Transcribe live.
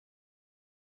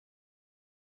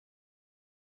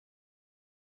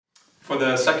For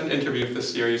the second interview of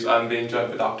this series, I'm being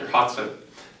joined by Dr. Hodson.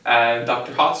 And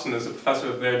Dr. Hodson is a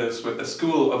professor emeritus with the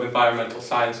School of Environmental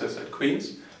Sciences at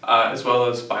Queen's, as well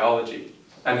as biology.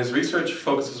 And his research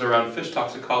focuses around fish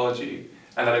toxicology,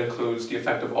 and that includes the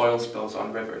effect of oil spills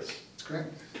on rivers. That's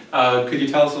correct. Could you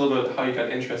tell us a little bit how you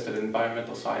got interested in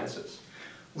environmental sciences?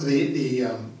 Well,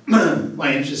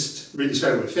 my interest really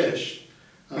started with fish,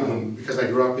 because I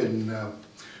grew up in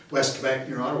West Quebec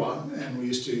near Ottawa, and we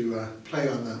used to play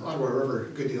on the Ottawa River a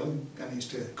good deal, and I used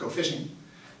to go fishing.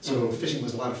 So fishing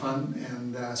was a lot of fun,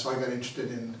 and so I got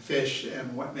interested in fish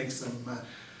and what makes them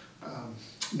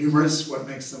numerous, what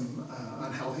makes them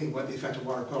unhealthy, what the effect of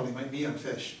water quality might be on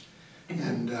fish.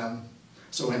 And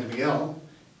so I went to McGill,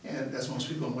 and as most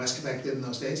people in West Quebec did in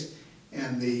those days,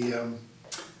 and the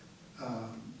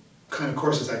kind of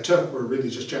courses I took were really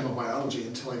just general biology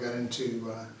until I got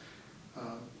into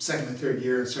second and third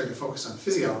year and started to focus on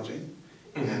physiology.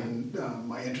 And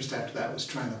my interest after that was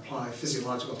trying to apply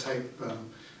physiological type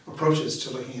approaches to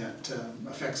looking at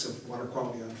effects of water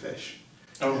quality on fish.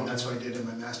 And that's what I did in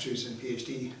my master's and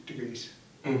PhD degrees.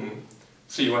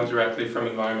 So you went directly from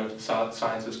environmental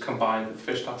sciences combined with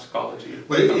fish toxicology?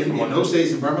 Well, in those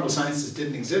days, environmental sciences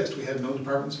didn't exist. We had no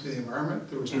departments for the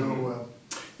environment. There was no,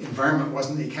 environment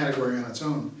wasn't a category on its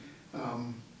own.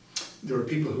 There were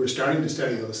people who were starting to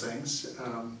study those things.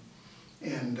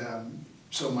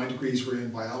 So my degrees were in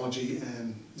biology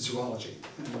and zoology,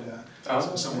 and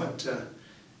so somewhat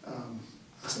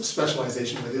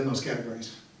specialization within those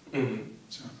categories.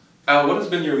 So. What has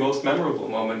been your most memorable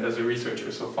moment as a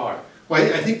researcher so far? Well,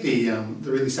 I think the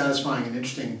really satisfying and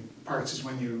interesting parts is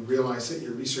when you realize that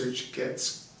your research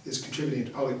is contributing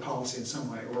to public policy in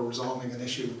some way, or resolving an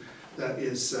issue that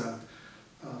is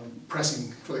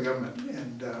pressing for the government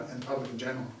and the public in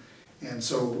general. And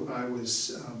so I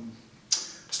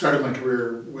started my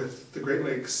career with the Great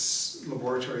Lakes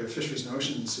Laboratory of Fisheries and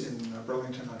Oceans in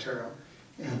Burlington, Ontario.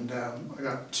 And I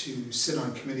got to sit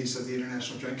on committees of the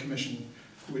International Joint Commission,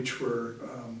 which were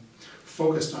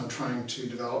focused on trying to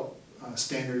develop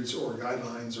standards or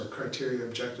guidelines or criteria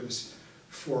objectives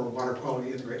for water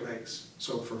quality in the Great Lakes.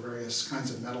 So for various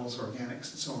kinds of metals,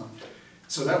 organics, and so on.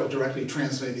 So that was directly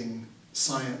translating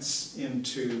science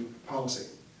into policy.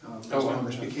 Those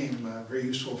numbers became very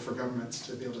useful for governments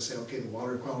to be able to say, okay, the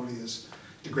water quality is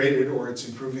degraded or it's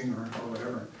improving or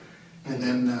whatever. And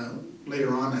then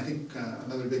later on, I think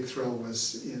another big thrill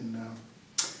was in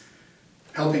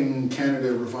helping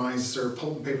Canada revise their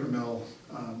pulp and paper mill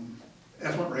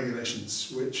effluent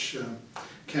regulations, which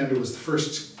Canada was the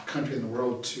first country in the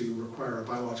world to require a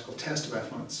biological test of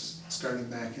effluents, starting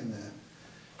back in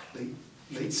the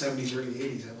late 70s, early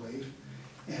 80s, I believe.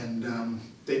 And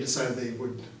they decided they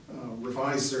would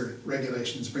revise their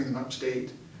regulations, bring them up to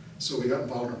date. So we got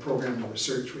involved in a program of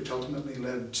research which ultimately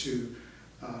led to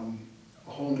a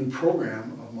whole new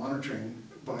program of monitoring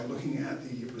by looking at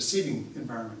the receiving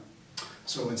environment.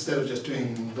 So instead of just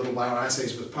doing little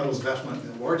bioassays with puddles of effluent in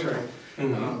the laboratory,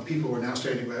 people were now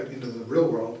starting to go out into the real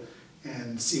world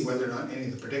and see whether or not any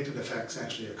of the predicted effects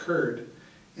actually occurred.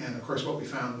 And of course what we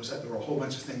found was that there were a whole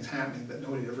bunch of things happening that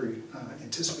nobody ever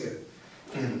anticipated.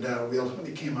 And we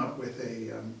ultimately came up with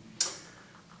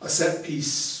a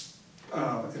set-piece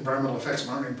environmental effects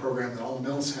monitoring program that all the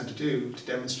mills had to do to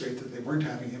demonstrate that they weren't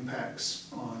having impacts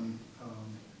on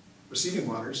receiving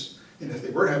waters. And if they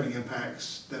were having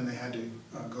impacts, then they had to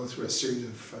go through a series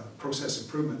of process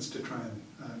improvements to try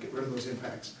and get rid of those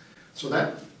impacts. So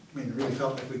that, I mean, it really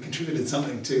felt like we contributed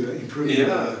something to improving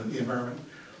the environment.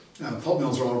 Pulp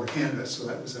mills are all over Canada, so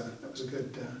that was a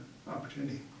good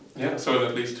opportunity. Yeah, so on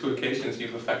at least two occasions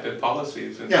you've affected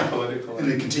policies and political.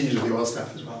 And it continues with the oil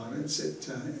stuff as well. And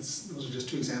those are just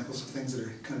two examples of things that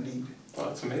are kind of neat. Well,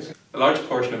 that's amazing. A large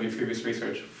portion of your previous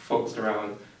research focused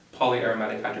around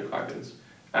polyaromatic hydrocarbons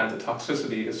and the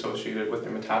toxicity associated with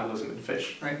their metabolism in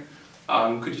fish. Right.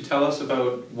 Could you tell us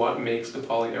about what makes the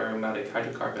polyaromatic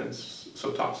hydrocarbons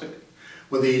so toxic?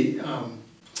 Well,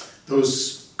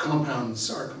 those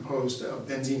compounds are composed of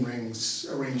benzene rings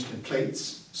arranged in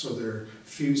plates, so they're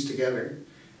fused together.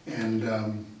 And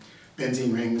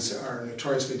benzene rings are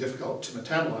notoriously difficult to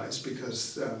metabolize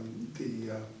because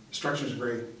the structures are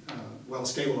very well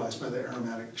stabilized by the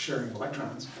aromatic sharing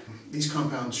electrons. These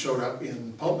compounds showed up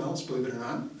in pulp mills, believe it or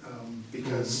not,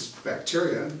 because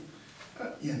bacteria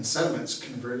in sediments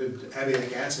converted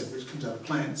abiatic acid, which comes out of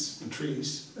plants and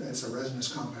trees, it's a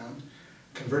resinous compound,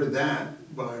 converted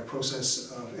that by a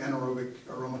process of anaerobic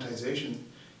aromatization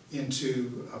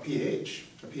into a pH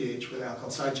with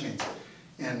alkyl side chains.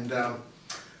 And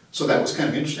so that was kind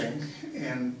of interesting.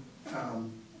 And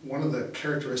one of the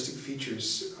characteristic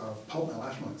features of pulp mill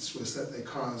effluents was that they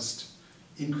caused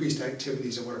increased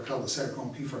activities of what are called the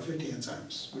cytochrome P450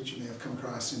 enzymes, which you may have come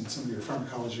across in some of your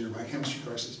pharmacology or biochemistry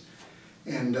courses.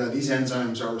 And these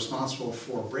enzymes are responsible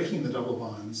for breaking the double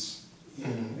bonds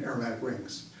in aromatic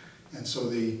rings. And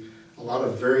so a lot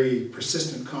of very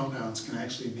persistent compounds can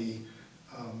actually be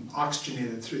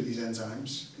oxygenated through these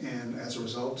enzymes, and as a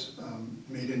result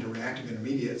made into reactive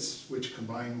intermediates, which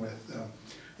combine with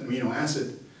an amino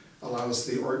acid allows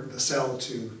the cell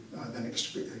to then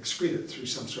excrete it through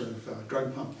some sort of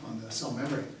drug pump on the cell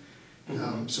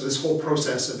membrane. So this whole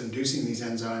process of inducing these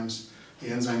enzymes, the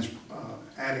enzymes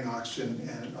adding oxygen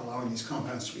and allowing these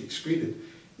compounds to be excreted,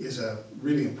 is a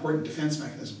really important defense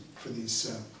mechanism for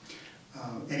these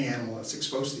any animal that's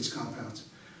exposed to these compounds.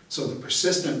 So the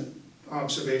persistent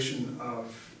observation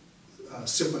of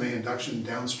cyprin A induction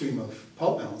downstream of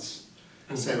pulp melts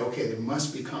said, okay, there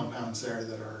must be compounds there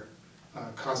that are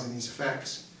causing these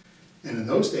effects. And in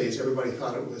those days, everybody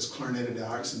thought it was chlorinated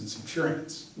dioxins and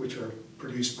furans, which are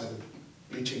produced by the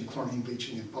bleaching, chlorine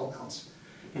bleaching in pulp melts.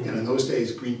 And in those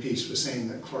days, Greenpeace was saying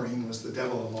that chlorine was the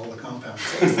devil of all the compounds.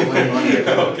 That was the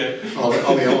line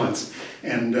all the elements.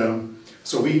 And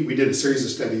so we did a series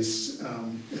of studies,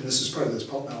 and this is part of this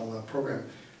pulp mel program,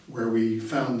 where we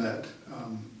found that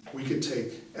we could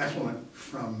take effluent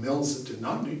from mills that did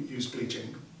not use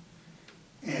bleaching,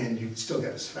 and you'd still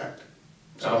get this effect.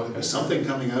 So there was something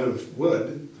coming out of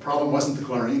wood. The problem wasn't the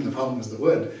chlorine, the problem was the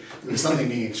wood. There was something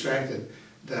being extracted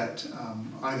that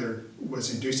either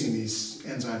was inducing these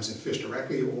enzymes in fish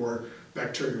directly, or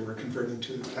bacteria were converting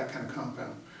to that kind of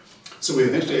compound. So we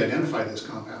eventually identified this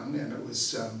compound, and it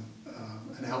was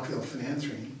an alkyl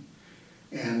phenanthrene.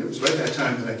 And it was right at that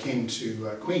time that I came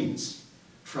to Queen's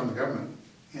from the government.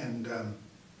 And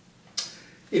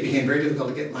it became very difficult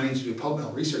to get money to do pulp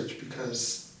mill research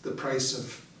because the price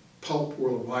of pulp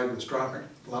worldwide was dropping.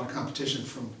 A lot of competition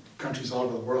from countries all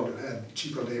over the world who had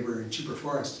cheaper labor and cheaper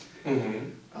forests.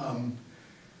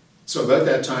 So about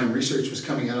that time, research was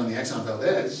coming out on the Exxon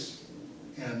Valdez,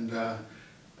 and the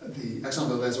Exxon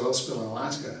Valdez oil spill in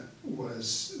Alaska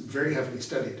was very heavily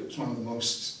studied. It was one of the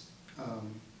most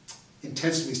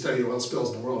intensively studied oil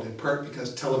spills in the world, in part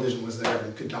because television was there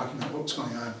and could document what was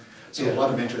going on. So a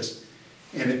lot of interest.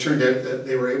 And it turned out that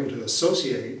they were able to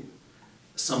associate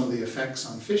some of the effects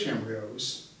on fish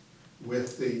embryos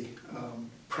with the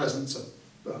presence of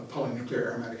polynuclear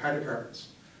aromatic hydrocarbons.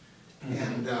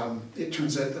 And it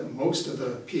turns out that most of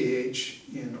the pH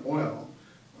in oil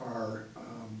are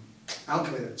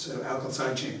alkylated, so alkyl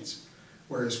side chains.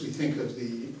 Whereas we think of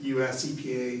the US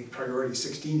EPA priority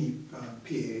 16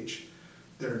 pH,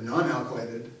 they're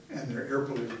non-alkylated and they're air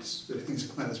pollutants. They're things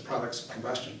that come out as products of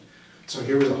combustion. So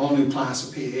here was a whole new class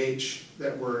of pH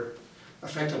that were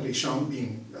effectively shown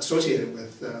being associated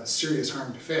with serious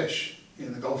harm to fish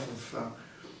in the Gulf of,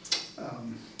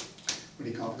 what do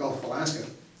you call it, the Gulf of Alaska,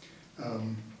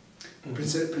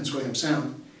 Prince William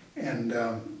Sound, and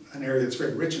an area that's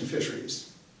very rich in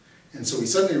fisheries. And so we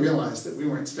suddenly realized that we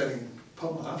weren't studying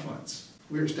pulp mill effluents,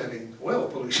 we were studying oil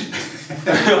pollution.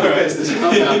 Because this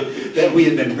compound that we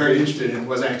had been very interested in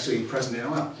was actually present in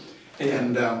oil.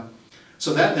 And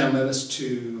so that then led us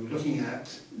to looking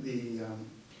at the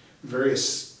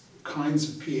various kinds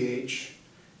of pH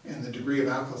and the degree of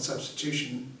alkyl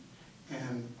substitution,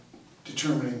 and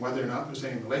determining whether or not there's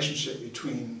any relationship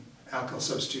between alkyl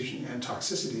substitution and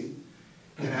toxicity,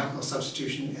 and alkyl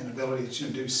substitution and ability to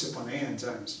induce cyprin A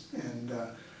enzymes. And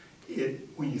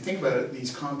when you think about it,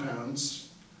 these compounds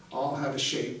all have a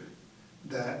shape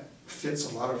that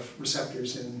fits a lot of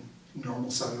receptors in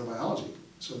normal cellular biology.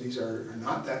 So these are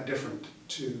not that different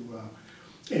to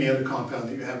any other compound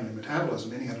that you have in your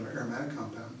metabolism, any other aromatic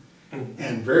compound,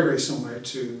 and very, very similar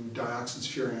to dioxins,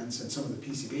 furans, and some of the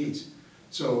PCBs.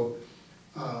 So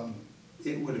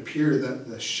it would appear that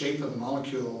the shape of the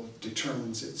molecule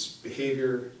determines its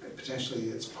behavior, potentially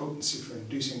its potency for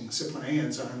inducing cyprin A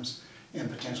enzymes, and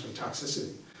potentially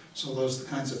toxicity. So those are the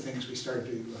kinds of things we started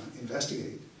to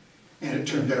investigate. And it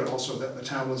turned out also that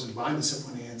metabolism by the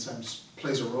cyprin A enzymes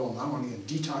plays a role not only in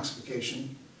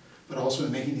detoxification, but also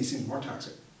in making these things more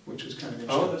toxic, which was kind of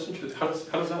interesting. Oh, that's interesting. How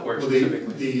does that work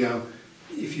specifically?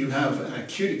 If you have an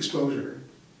acute exposure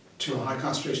to a high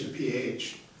concentration of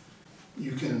pH,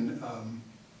 you can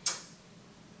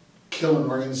kill an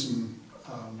organism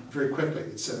very quickly.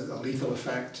 It's a lethal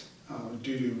effect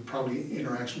due to probably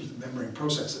interaction with the membrane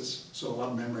processes. So a lot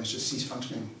of membranes just cease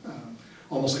functioning,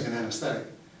 almost like an anesthetic.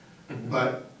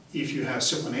 But if you have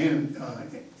cyprin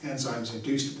A enzymes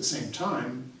induced at the same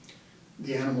time,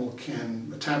 the animal can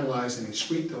metabolize and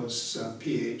excrete those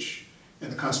pH,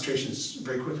 and the concentrations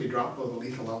very quickly drop below the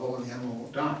lethal level, and the animal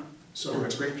won't die. So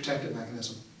it's a great protective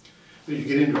mechanism. But if you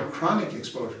get into a chronic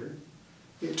exposure,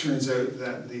 it turns out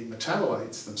that the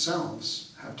metabolites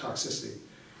themselves have toxicity.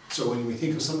 So when we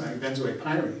think of something like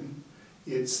benzoate-pyrene,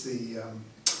 it's the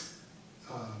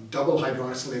double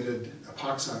hydroxylated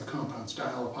epoxide compounds,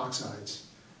 diol epoxides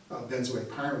of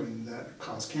benzoate-pyrene that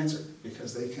cause cancer,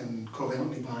 because they can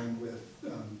covalently bind with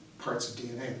parts of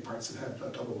DNA, the parts that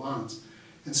have double bonds.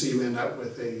 And so you end up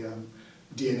with a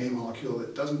DNA molecule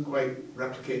that doesn't quite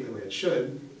replicate the way it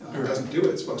should, doesn't do what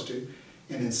it's supposed to,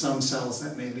 and in some cells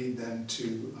that may lead then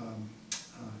to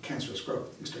cancerous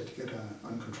growth. You start to get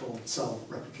uncontrolled cell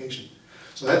replication.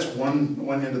 So that's one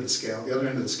end of the scale. The other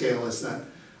end of the scale is that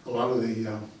a lot of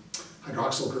the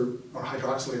hydroxyl group or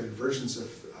hydroxylated versions of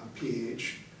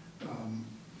PAH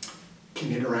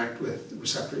can interact with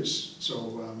receptors.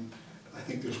 So I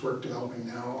think there's work developing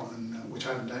now on, which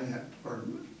I haven't done yet, or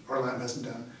our lab hasn't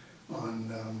done,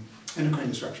 on endocrine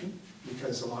disruption,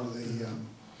 because a lot of the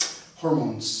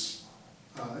hormones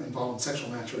involved in sexual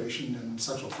maturation and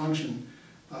sexual function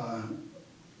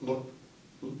look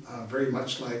very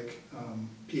much like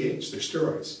pH. They're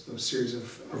steroids, those series of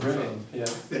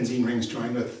benzene rings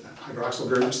joined with hydroxyl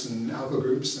groups and alkyl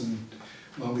groups, and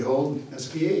lo and behold, that's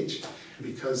a pH.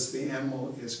 Because the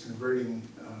animal is converting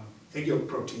egg yolk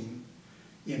protein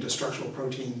into structural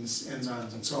proteins,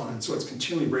 enzymes, and so on. And so it's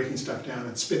continually breaking stuff down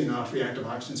and spitting off reactive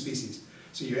oxygen species.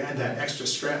 So you add that extra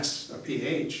stress of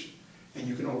pH, and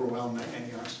you can overwhelm that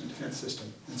antioxidant defense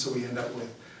system. And so we end up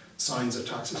with signs of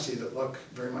toxicity that look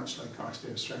very much like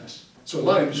oxidative stress. So a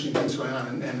lot of interesting things going on,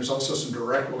 and there's also some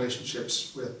direct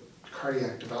relationships with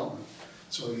cardiac development.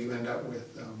 So you end up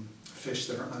with fish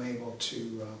that are unable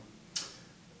to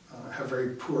have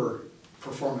very poor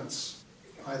performance,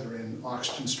 either in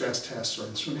oxygen stress tests or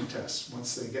in swimming tests,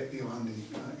 once they get beyond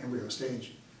the embryo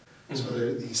stage. So there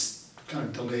are these kind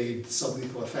of delayed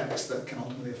sublethal effects that can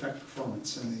ultimately affect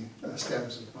performance in the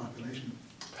status of the population.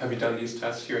 Have you done these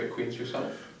tests here at Queen's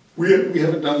yourself? We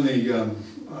haven't done the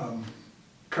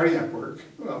cardiac work.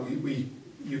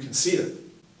 You can see it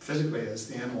physically as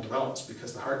the animal develops,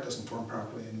 because the heart doesn't form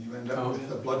properly, and you end up with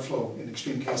the blood flow in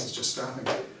extreme cases just stopping.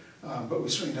 But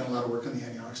we've certainly done a lot of work on the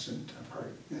antioxidant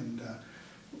part, and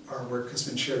our work has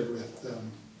been shared with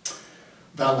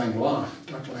Val Langlois,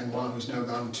 Dr. Langlois, who's now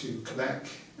gone to Quebec.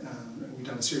 We've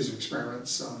done a series of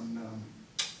experiments on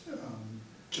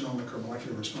genomic or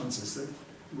molecular responses that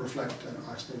reflect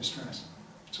oxidative stress.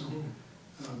 So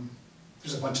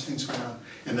there's a bunch of things going on.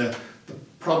 And the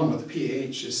problem with the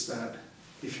pH is that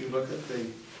if you look at the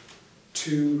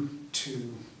 2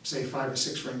 to, say, 5 or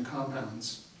 6 ring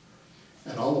compounds,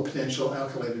 and all the potential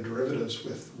alkylated derivatives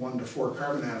with 1 to 4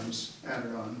 carbon atoms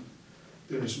added on,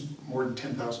 there's more than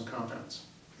 10,000 compounds.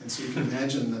 And so you can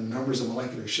imagine the numbers of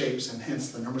molecular shapes, and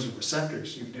hence the numbers of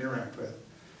receptors you can interact with.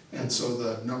 And so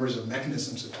the numbers of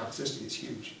mechanisms of toxicity is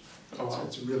huge. Oh, wow. So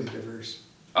it's really diverse.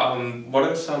 What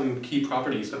are some key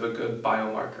properties of a good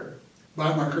biomarker?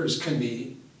 Biomarkers can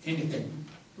be anything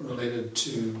related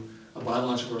to a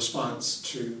biological response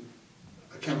to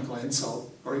a chemical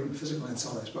insult, or even a physical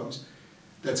insult, I suppose,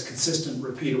 that's consistent,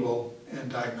 repeatable,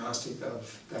 and diagnostic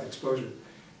of that exposure.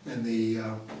 And the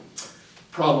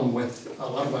problem with a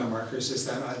lot of biomarkers is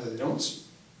that either they don't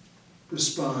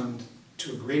respond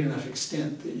to a great enough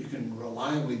extent that you can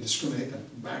reliably discriminate them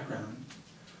from background,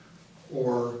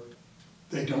 or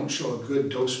they don't show a good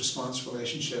dose-response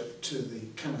relationship to the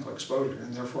chemical exposure,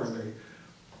 and therefore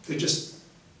they're just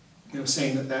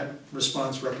saying that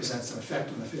response represents an effect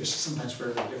on the fish is sometimes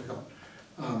very, very difficult.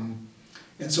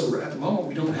 And so at the moment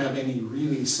we don't have any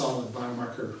really solid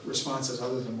biomarker responses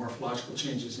other than morphological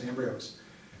changes in embryos.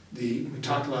 We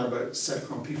talked a lot about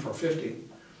cytochrome P450,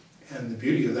 and the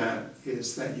beauty of that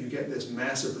is that you get this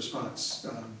massive response.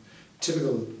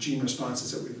 Typical gene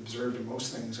responses that we've observed in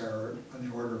most things are on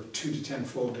the order of 2 to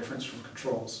 10-fold difference from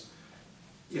controls,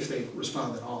 if they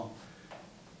respond at all.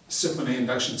 Cyplin A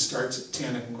induction starts at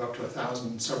 10 and can go up to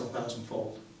 1,000, several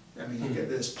thousand-fold. I mean, you get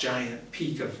this giant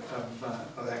peak of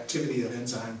activity of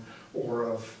enzyme or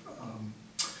of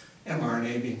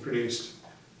mRNA being produced,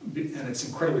 and it's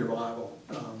incredibly reliable,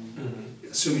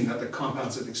 assuming that the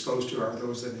compounds it's exposed to are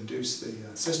those that induce the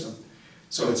system.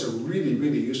 So it's a really,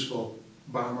 really useful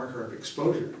biomarker of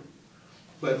exposure,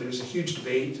 but there's a huge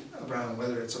debate around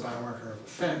whether it's a biomarker of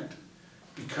effect,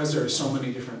 because there are so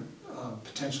many different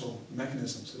potential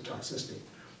mechanisms of toxicity.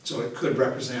 So it could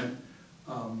represent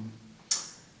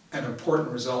an important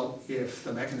result if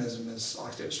the mechanism is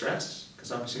oxidative stress,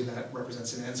 because obviously that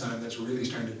represents an enzyme that's really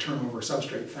starting to turn over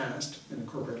substrate fast and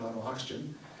incorporate a lot of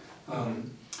oxygen.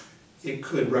 It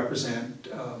could represent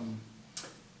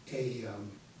a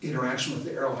interaction with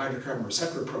the aryl hydrocarbon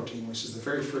receptor protein, which is the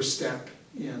very first step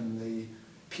in the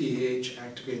PAH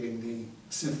activating the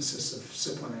synthesis of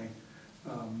cyplin A.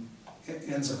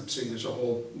 enzyme. So there's a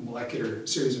whole molecular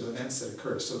series of events that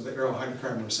occur. So the aryl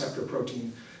hydrocarbon receptor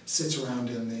protein sits around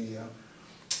in the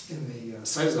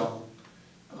cytosol,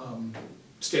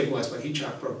 stabilized by heat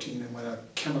shock protein, and when a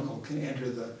chemical can enter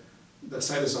the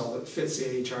cytosol that fits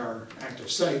the AHR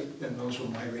active site, then those will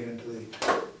migrate into the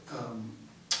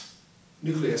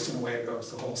nucleus, and away it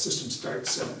goes. The whole system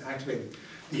starts activating.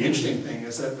 The interesting thing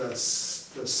is that the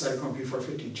cytochrome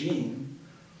P450 gene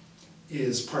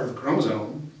is part of a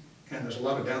chromosome, and there's a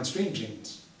lot of downstream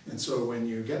genes. And so when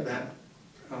you get that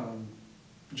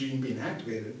gene being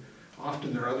activated,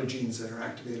 often there are other genes that are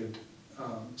activated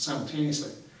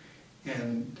simultaneously.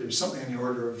 And there's something in the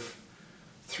order of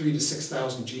 3,000 to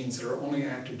 6,000 genes that are only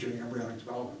active during embryonic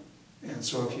development. And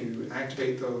so if you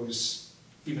activate those,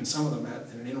 even some of them at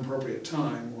an inappropriate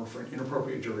time or for an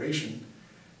inappropriate duration,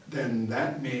 then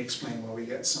that may explain why we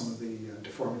get some of the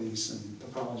deformities and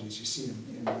pathologies you see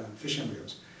in fish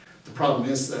embryos. The problem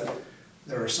is that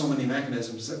there are so many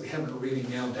mechanisms that we haven't really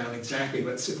nailed down exactly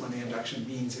what CYP1A induction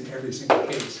means in every single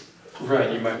case.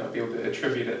 Right, you might not be able to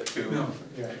attribute it to... No,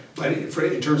 yeah. But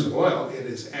in terms of oil, it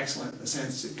is excellent in the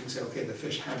sense that you can say, okay, the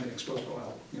fish have been exposed to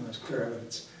oil. You know, it's clear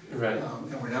evidence. Right.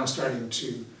 And we're now starting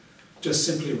to just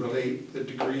simply relate the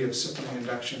degree of CYP1A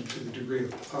induction to the degree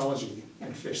of pathology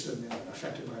in fish that have been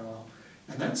affected by oil.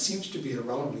 And that seems to be a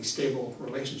relatively stable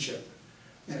relationship.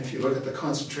 And if you look at the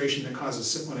concentration that causes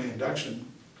CYP1A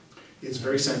induction, it's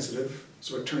very sensitive,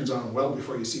 so it turns on well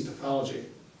before you see pathology.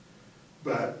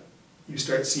 But you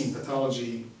start seeing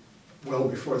pathology well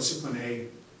before the CYP1A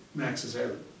maxes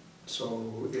out.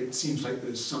 So it seems like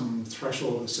there's some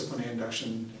threshold of CYP1A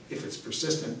induction, if it's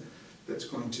persistent, that's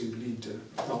going to lead to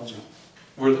pathology.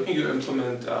 We're looking to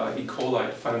implement E. coli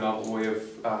to find a novel way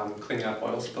of cleaning up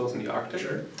oil spills in the Arctic.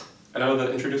 Sure. I know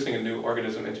that introducing a new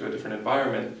organism into a different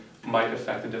environment might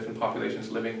affect the different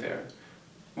populations living there.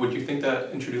 Would you think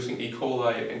that introducing E.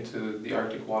 coli into the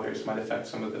Arctic waters might affect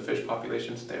some of the fish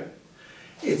populations there?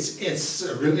 It's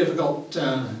a really difficult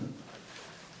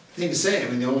thing to say. I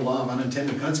mean, the old law of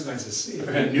unintended consequences. If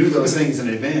we knew those things in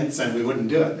advance, then we wouldn't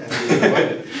do it, and we would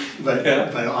avoid it. But, yeah.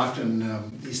 But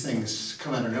often these things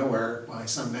come out of nowhere by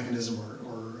some mechanism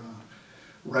or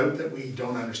route that we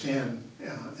don't understand.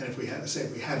 And if we had to say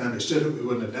we hadn't understood it, we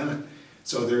wouldn't have done it.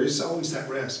 So there is always that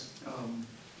risk.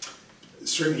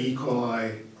 Certainly E.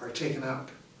 coli are taken up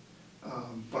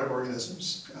by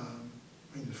organisms.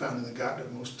 Found in the gut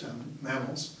of most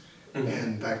mammals, mm-hmm.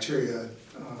 and bacteria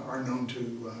are known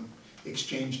to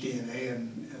exchange DNA,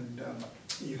 and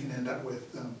you can end up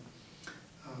with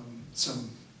some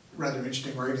rather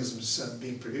interesting organisms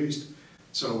being produced.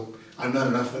 So I'm not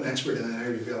enough of an expert in that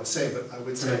area to be able to say, but I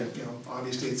would say, right. You know,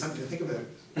 obviously it's something to think about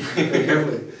very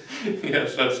carefully.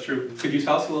 Yes, that's true. Could you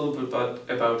tell us a little bit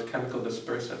about chemical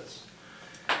dispersants?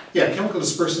 Yeah, chemical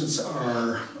dispersants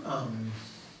are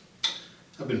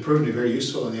have been proven to be very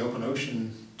useful in the open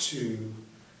ocean to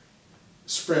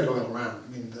spread oil around.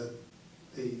 I mean,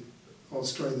 the old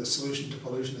story, the solution to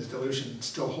pollution is dilution,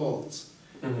 still holds.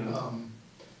 Mm-hmm.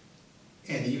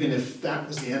 And even if that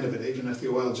was the end of it, even if the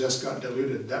oil just got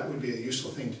diluted, that would be a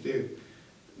useful thing to do.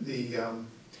 The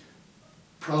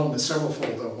problem is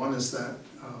severalfold, though. One is that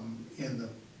in the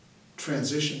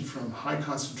transition from high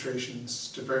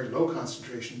concentrations to very low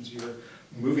concentrations, you're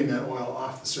moving that oil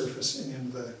off the surface and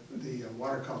into the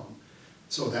water column.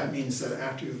 So that means that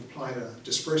after you've applied a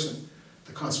dispersant,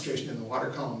 the concentration in the water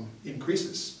column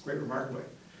increases quite remarkably.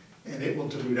 And it will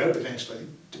dilute out eventually,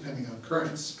 depending on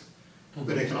currents. Mm-hmm.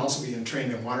 But it can also be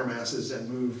entrained in water masses and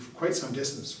move quite some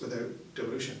distance without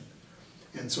dilution.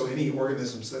 And so any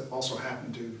organisms that also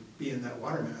happen to be in that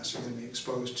water mass are going to be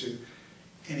exposed to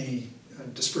any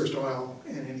dispersed oil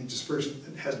and any dispersant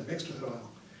that hasn't mixed with oil.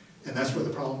 And that's where the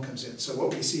problem comes in. So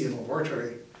what we see in the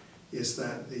laboratory is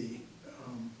that the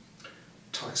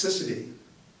toxicity,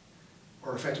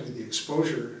 or effectively the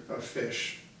exposure of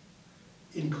fish,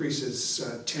 increases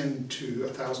 10 to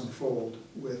 1,000-fold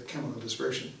with chemical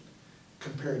dispersion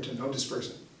compared to no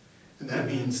dispersant. And that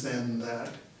means then that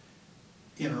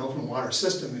in an open water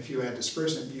system, if you add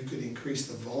dispersant, you could increase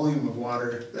the volume of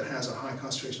water that has a high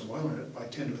concentration of oil in it by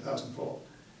 10 to 1,000-fold.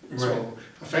 Right. So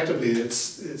effectively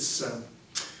it's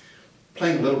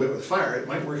playing a little bit with fire. It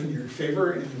might work in your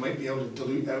favor, and you might be able to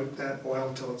dilute out that oil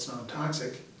until it's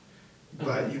non-toxic,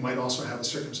 but you might also have a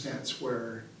circumstance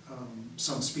where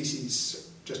some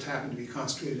species just happen to be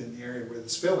concentrated in the area where the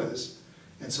spill is,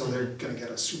 and so they're going to get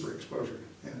a super exposure,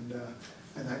 and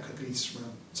that could lead to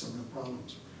some real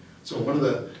problems. So one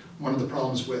of the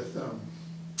problems with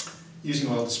using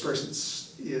oil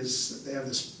dispersants is they have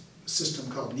this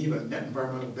system called NEBA, Net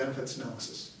Environmental Benefits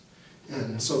Analysis.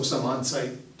 And so some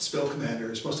on-site spill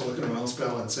commander is supposed to look at an oil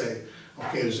spill and say,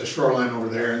 okay, there's a shoreline over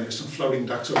there, and there's some floating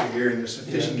ducks over here, and there's some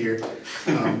fishing gear.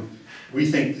 We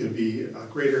think there'd be a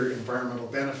greater environmental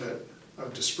benefit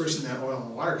of dispersing that oil in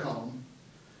the water column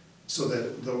so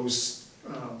that those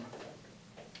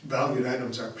valued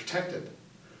items are protected.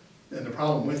 And the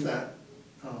problem with that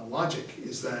logic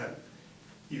is that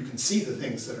you can see the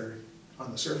things that are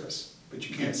on the surface, but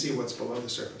you can't see what's below the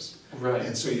surface. Right.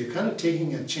 And so you're kind of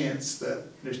taking a chance that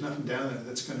there's nothing down there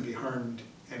that's going to be harmed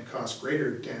and cause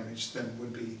greater damage than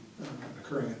would be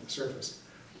occurring at the surface.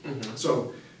 Mm-hmm.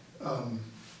 So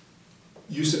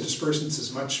use of dispersants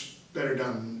is much better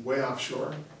done way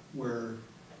offshore, where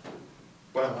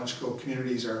biological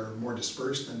communities are more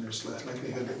dispersed and there's less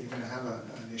likelihood that you're going to have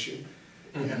an issue,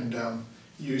 and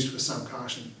used with some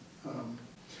caution.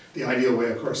 The ideal way,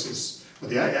 of course, is, well,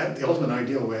 the ultimate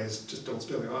ideal way is just don't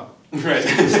spill the oil. Right.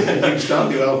 You stop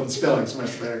the oil from spilling, it's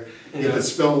much better. Yeah. If it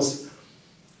spills,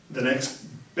 the next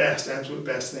best, absolute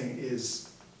best thing is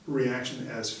reaction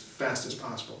as fast as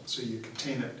possible. So you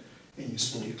contain it and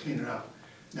you clean it up.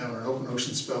 Now in an open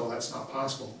ocean spill, that's not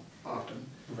possible often.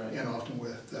 Right. And often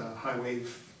with high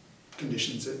wave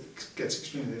conditions, it gets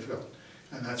extremely difficult.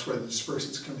 And that's where the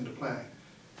dispersants come into play.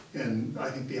 And I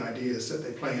think the idea is that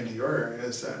they play into your area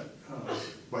is that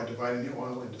by dividing the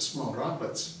oil into small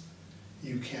droplets,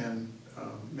 you can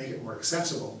make it more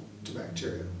accessible to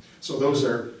bacteria. So those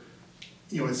are,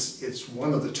 you know, it's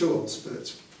one of the tools, but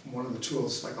it's one of the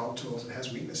tools, like all tools, it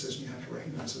has weaknesses and you have to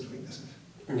recognize those weaknesses.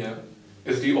 Yeah.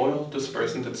 Is the oil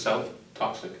dispersant itself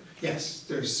toxic? Yes,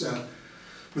 there's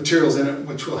materials in it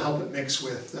which will help it mix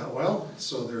with oil,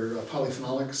 so they're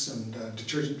polyphenolics and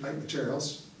detergent-like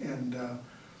materials, and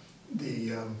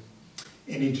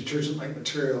any detergent-like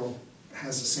material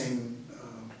has the same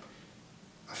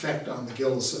effect on the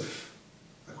gills of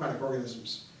aquatic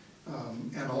organisms,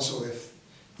 and also if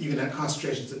even at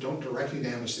concentrations that don't directly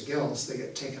damage the gills, they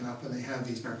get taken up and they have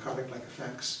these narcotic-like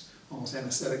effects, almost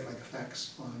anesthetic-like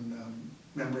effects on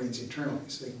membranes internally,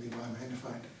 so they can be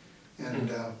biomagnified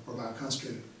and or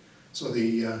bioconcentrated. So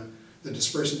the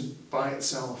dispersant by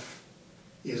itself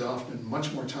is often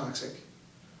much more toxic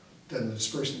than the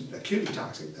dispersant, acutely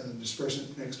toxic than the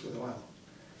dispersant mixed with oil.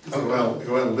 Okay.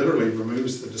 The oil literally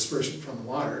removes the dispersant from the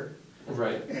water,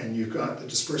 right? And you've got the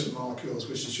dispersant molecules,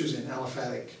 which is usually an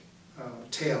aliphatic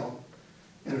tail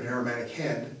and an aromatic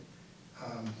head.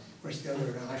 Where's the other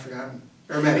one? I've forgotten.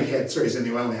 Aromatic head, sorry, is in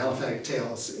the oil, and the aliphatic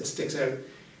tail it sticks out,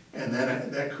 and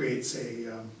then that creates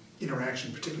a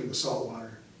interaction, particularly with salt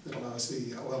water, that allows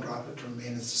the oil droplet to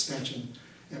remain in suspension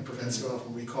and prevents the oil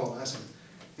from recoalescing.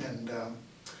 And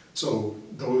so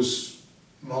those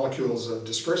molecules of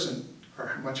dispersant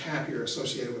are much happier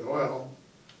associated with oil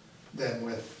than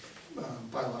with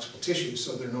biological tissues,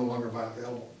 so they're no longer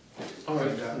bioavailable. Oh, right.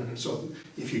 And, so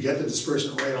if you get the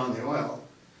dispersant right on the oil,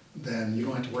 then you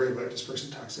don't have to worry about dispersant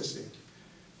toxicity.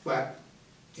 But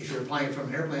if you're applying it from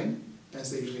an airplane,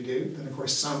 as they usually do, then of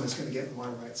course some is going to get in the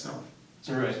water by itself.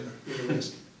 So right.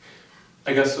 Risk.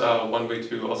 I guess one way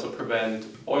to also prevent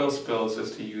oil spills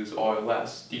is to use oil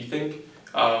less. Do you think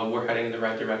we're heading in the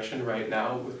right direction right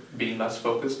now with being less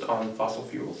focused on fossil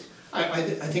fuels? I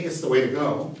think it's the way to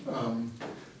go.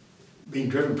 Being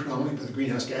driven predominantly by the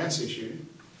greenhouse gas issue,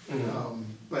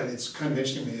 but it's kind of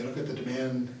interesting when you look at the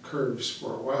demand curves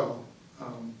for oil.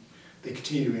 They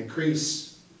continue to increase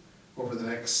over the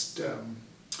next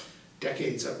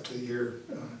decades up to the year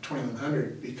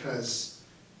 2100 because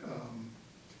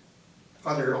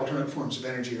other alternate forms of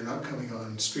energy are not coming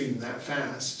on stream that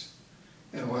fast,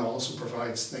 and oil also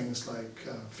provides things like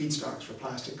feedstocks for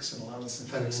plastics and a lot of the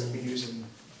synthetics that we use in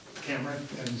the camera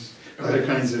and other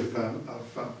kinds of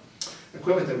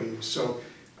equipment that we use. So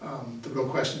the real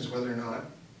question is whether or not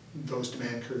those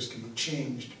demand curves can be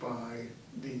changed by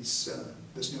these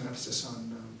this new emphasis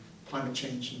on climate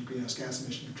change and greenhouse gas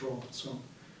emission control. So